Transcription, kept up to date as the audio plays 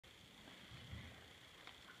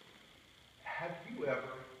you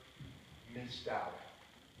ever missed out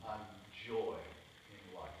on joy in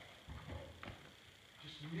life?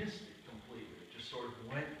 Just missed it completely. It just sort of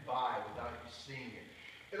went by without you seeing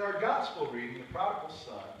it. In our gospel reading, the prodigal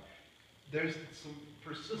son, there's some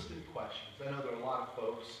persistent questions. I know there are a lot of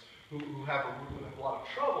folks who have a lot of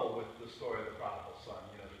trouble with the story of the prodigal son.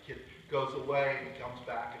 You know, the kid goes away and he comes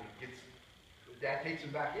back and dad takes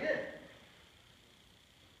him back in.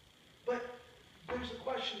 But there's a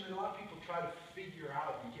question that a lot of people try to figure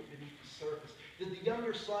out and get beneath the surface. Did the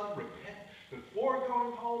younger son repent before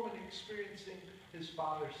going home and experiencing his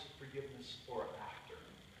father's forgiveness, or after?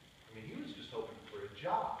 I mean, he was just hoping for a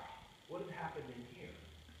job. What had happened in here?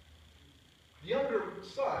 The younger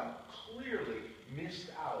son clearly missed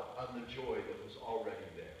out on the joy that was already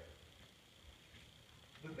there.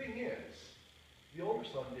 The thing is, the older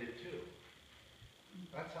son did too.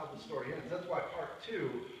 That's how the story ends. That's why part 2,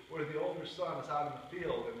 where the older son is out in the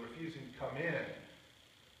field and refusing to come in,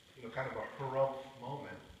 you know, kind of a harumph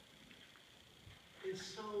moment, is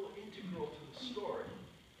so integral to the story.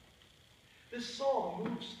 This psalm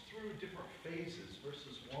moves through different phases.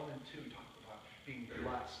 Verses 1 and 2 talk about being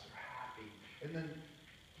blessed or happy. And then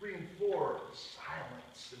 3 and 4,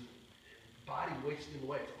 silence and body wasting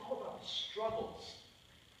away. It's all about the struggles.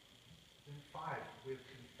 And 5, we have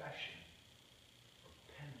confession.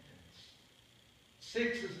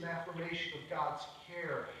 6 is an affirmation of God's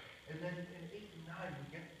care. And then in 8 and 9,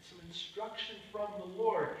 we get some instruction from the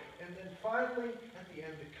Lord. And then finally, at the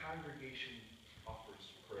end, the congregation offers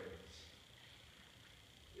praise.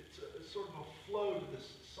 It's sort of a flow to this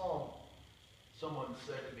psalm. Someone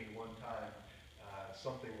said to me one time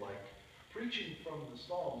something like, preaching from the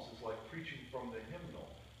Psalms is like preaching from the hymnal.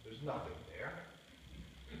 There's nothing there.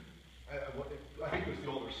 I think it was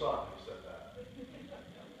the older son who said that.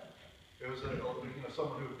 It was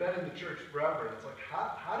someone who had been in the church forever, and it's like,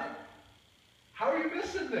 how are you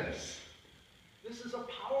missing this? This is a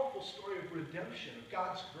powerful story of redemption, of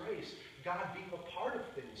God's grace, God being a part of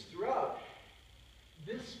things throughout.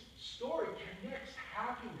 This story connects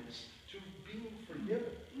happiness to being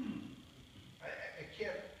forgiven. I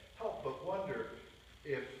can't help but wonder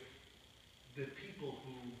if the people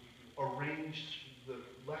who arranged the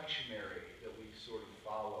lectionary that we sort of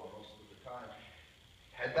follow most of the time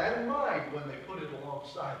had that in mind when they put it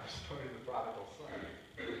alongside the story of the prodigal son.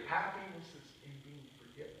 Happiness is in being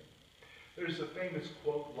forgiven. There's a famous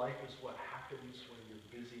quote, life is what happens when you're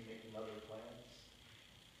busy making other plans.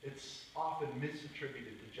 It's often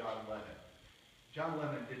misattributed to John Lennon. John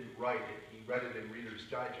Lennon didn't write it. He read it in Reader's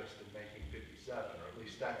Digest in 1957, or at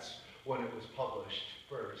least that's when it was published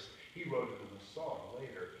first. He wrote it in the song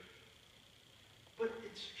later. But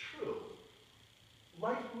it's true.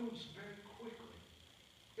 Life moves very quickly.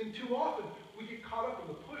 And too often, we get caught up in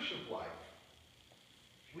the push of life.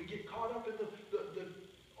 We get caught up in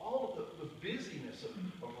all of the busyness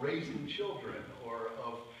of raising children, or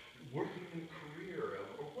of working in a career,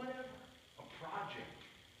 or whatever, a project.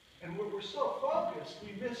 And when we're so focused,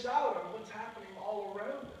 we miss out on what's happening all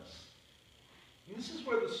around us. And this is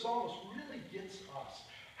where the psalmist really gets us.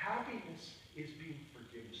 Happiness is being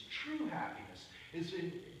forgiveness. True happiness is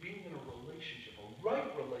in being in a relationship, a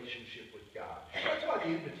right relationship with God. That's why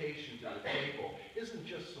the invitation to the table isn't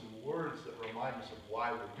just some words that remind us of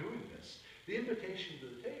why we're doing this. The invitation to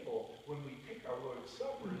the table, when we take our Lord's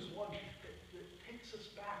Supper, is one that takes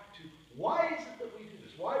us back to, why is it that we do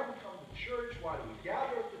this? Why do we come to church? Why do we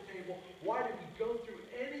gather at the table? Why do we go through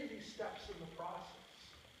any of these steps in the process?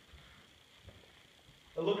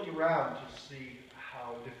 I looked around to see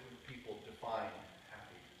how different people define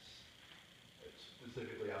happiness,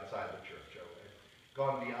 specifically outside the church. I've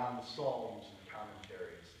gone beyond the Psalms and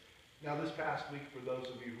commentaries. Now, this past week, for those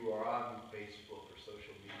of you who are on Facebook or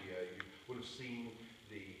social media, you would have seen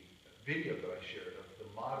the video that I shared of the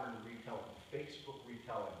modern retelling, Facebook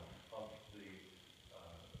retelling of the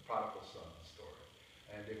prodigal son story.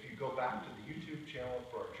 And if you go back to the YouTube channel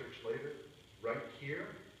for our church later, right here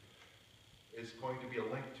is going to be a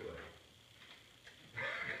link to it.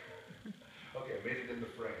 Okay, I made it in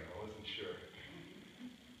the frame. I wasn't sure.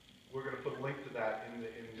 We're going to put a link to that in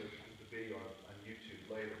the video on YouTube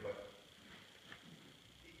later. But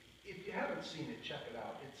if you haven't seen it, check it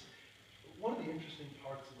out. It's one of the interesting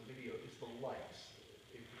parts of the video is the likes.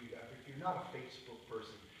 If you're not a Facebook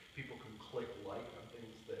person, people can click like on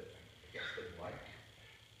things that I guess they like,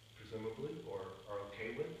 presumably, or are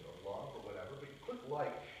okay with, or love, or whatever. But you click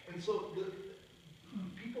like, and so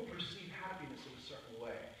people perceive happiness in a certain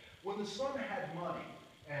way. When the son had money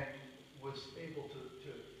and was able to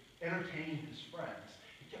entertain his friends,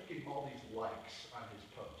 he kept getting all these likes on his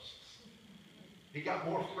posts. He got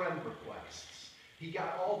more friend requests. He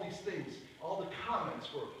got all these things, all the comments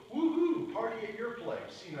were, woohoo, party at your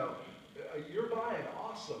place, you're buying,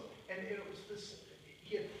 awesome. And it was this,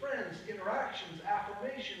 he had friends, interactions,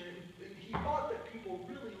 affirmation, and he thought that people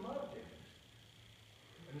really loved him.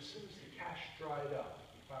 And as soon as the cash dried up,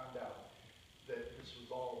 he found out that this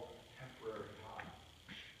was all temporary high,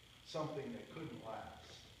 something that couldn't last.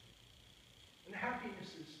 And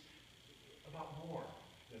happiness is about more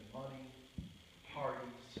than money,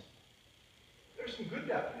 parties. There's some good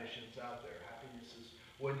definitions out there. Happiness is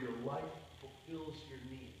when your life fulfills your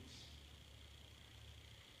needs.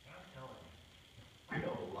 And I'm telling you, I know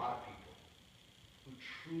a lot of people who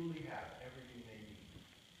truly have everything they need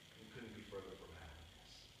and couldn't be further from happiness.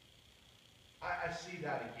 I see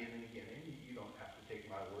that again and again, and you don't have to take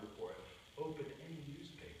my word for it. Open any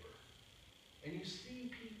newspaper, and you see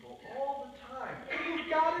people all the time, and they've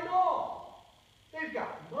got it all. They've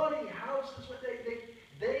got money, houses,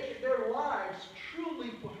 their lives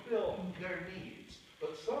truly fulfill their needs.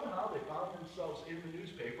 But somehow they found themselves in the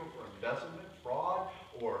newspaper for embezzlement, fraud,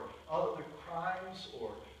 or other crimes,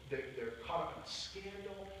 or they're caught up in a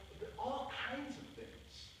scandal, all kinds of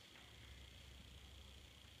things.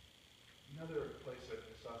 Another place I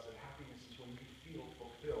saw said happiness is when you feel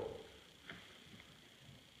fulfilled.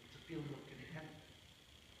 It's a feeling of contentment.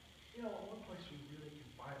 One place we really can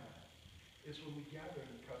find that is when we gather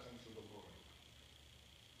in the presence of the Lord.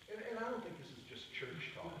 And I don't think this is just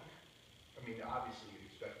church talk. I mean, obviously you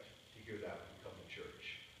expect to hear that when you come to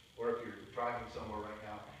church. Or if you're driving somewhere right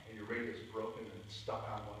now and your radio's broken and it's stuck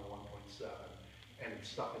on 101.7 and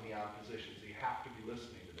it's stuck in the on position, so you have to be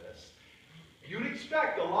listening to this. You'd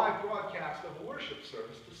expect a live broadcast of a worship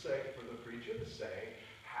service to say, for the preacher to say,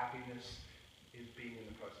 happiness is being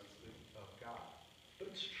in the presence of God.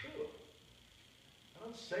 But it's true. I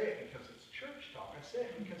don't say it because it's church talk. I say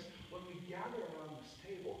it because when we gather around this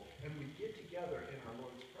table and we get together in our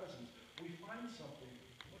Lord's presence, we find something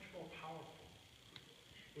much more powerful.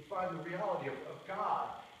 We find the reality of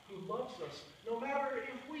God who loves us no matter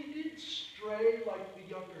if we did stray like the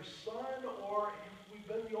younger son or if we've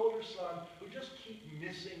been the older son who just keep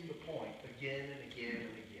missing the point again and again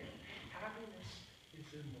and again. Happiness is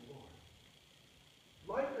in the Lord.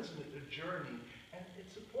 Life is a journey, and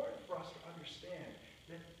it's important for us to understand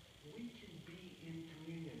that we can be in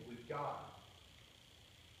communion with God.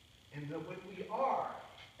 And that when we are,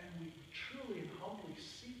 and we truly and humbly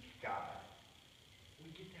seek God,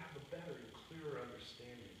 we get to have a better and clearer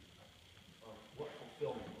understanding of what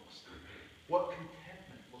fulfillment looks like, what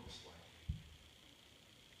contentment looks like.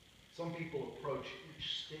 Some people approach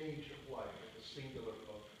each stage of life with a singular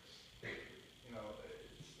focus.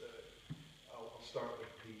 I'll start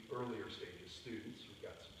with the earlier stages, students. We've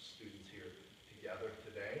got some students here together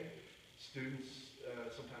today. Students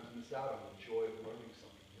sometimes miss out on the joy of learning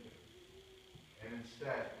something new. And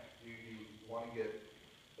instead, you want to get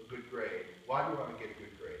a good grade. Why do you want to get a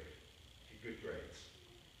good grade? Get good grades.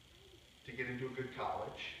 To get into a good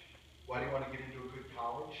college. Why do you want to get into a good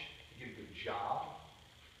college? To get a good job.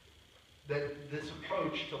 That this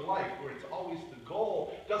approach to life, where it's always the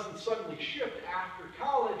goal, doesn't suddenly shift after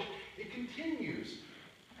college. It continues.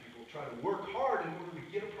 People try to work hard in order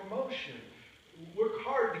to get a promotion. Work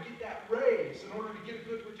hard to get that raise in order to get a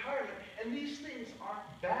good retirement. And these things aren't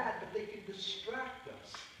bad, but they can distract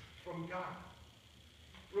us from God.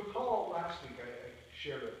 Recall last week I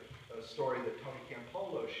shared a story that Tony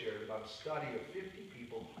Campolo shared about a study of 50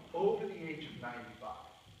 people over the age of 95.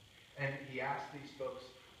 And he asked these folks,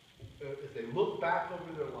 as they look back over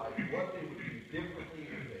their life, what they would do differently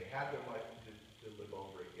if they had their life to live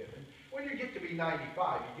over again. And when you get to be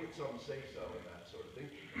 95, you get some say-so and that sort of thing.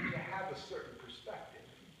 And you have a certain perspective.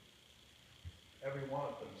 Every one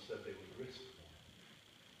of them said they would risk more,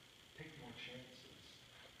 take more chances.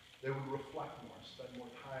 They would reflect more, spend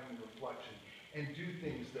more time in reflection, and do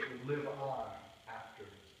things that would live on after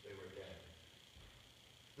they were dead.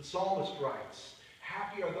 The psalmist writes,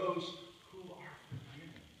 happy are those who are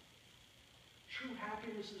forgiven. True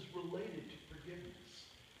happiness is related to forgiveness.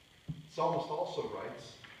 The psalmist also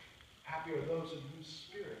writes, happy are those in whose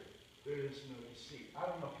spirit there is no deceit. I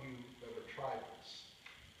don't know if you've ever tried this,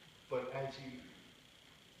 but as you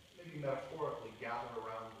maybe metaphorically gather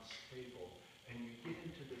around this table and you get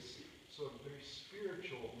into this sort of very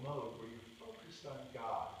spiritual mode where you're focused on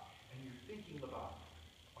God and you're thinking about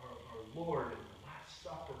our Lord and the Last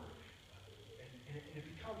Supper, and it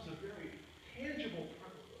becomes a very tangible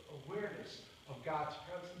awareness of God's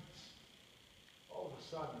presence. All of a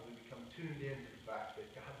sudden, we become tuned in to the fact that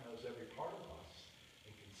God knows every part of us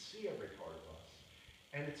and can see every part of us.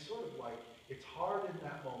 And it's sort of like, it's hard in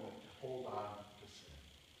that moment to hold on to sin.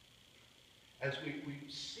 As we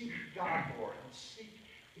seek God more and seek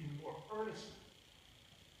in more earnest,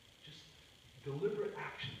 just deliberate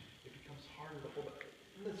action, it becomes harder to hold up.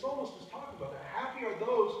 And the psalmist is talking about that. Happy are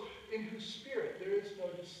those in whose spirit there is no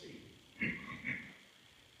deceit.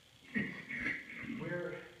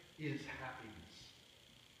 Where is happiness?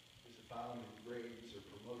 Is it found in grades or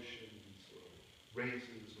promotions or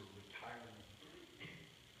raises or retirement?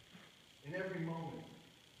 In every moment,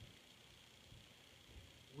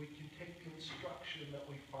 we can take the instruction that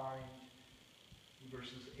we find in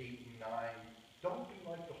verses 8 and 9. Don't be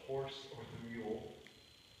like the horse or the mule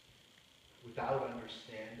without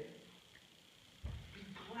understanding. Be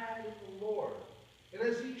glad in the Lord. And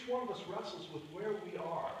as each one of us wrestles with where we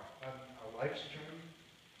are on our life's journey,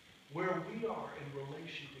 where we are in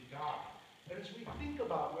relation to God, and as we think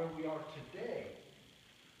about where we are today,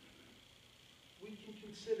 we can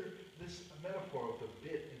consider this metaphor of the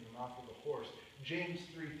bit in the mouth of the horse. James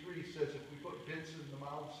 3:3 says if we put bits in the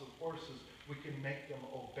mouths of horses, we can make them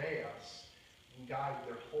obey us and guide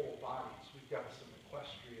their whole bodies. We've got some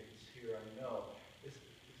equestrians here, I know. Is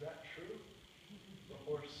that true? The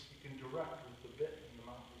horse, you can direct with the bit in the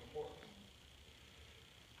mouth of the horse.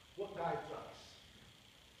 What guides us?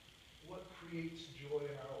 What creates joy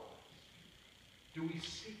in our lives? Do we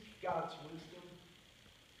seek God's wisdom?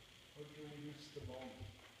 Or do we miss the moment?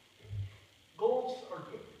 Goals are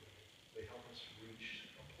good. They help us reach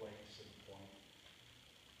a place and point.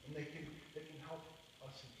 And they can help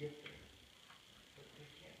us get there. But they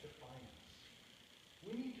can't define us.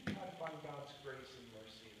 We need to try to find God's grace and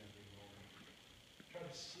mercy in every moment. Try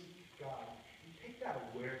to seek God and take that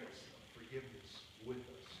awareness of forgiveness with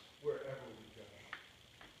us wherever we go.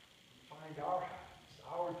 And find our happiness,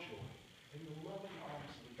 our joy in the loving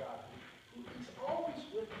arms of the God who is always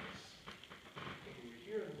with us. Whether we're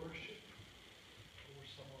here in worship or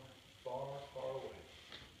we're somewhere far, far away.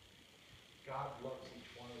 God loves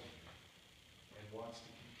each one of you and wants to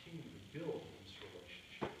continue to build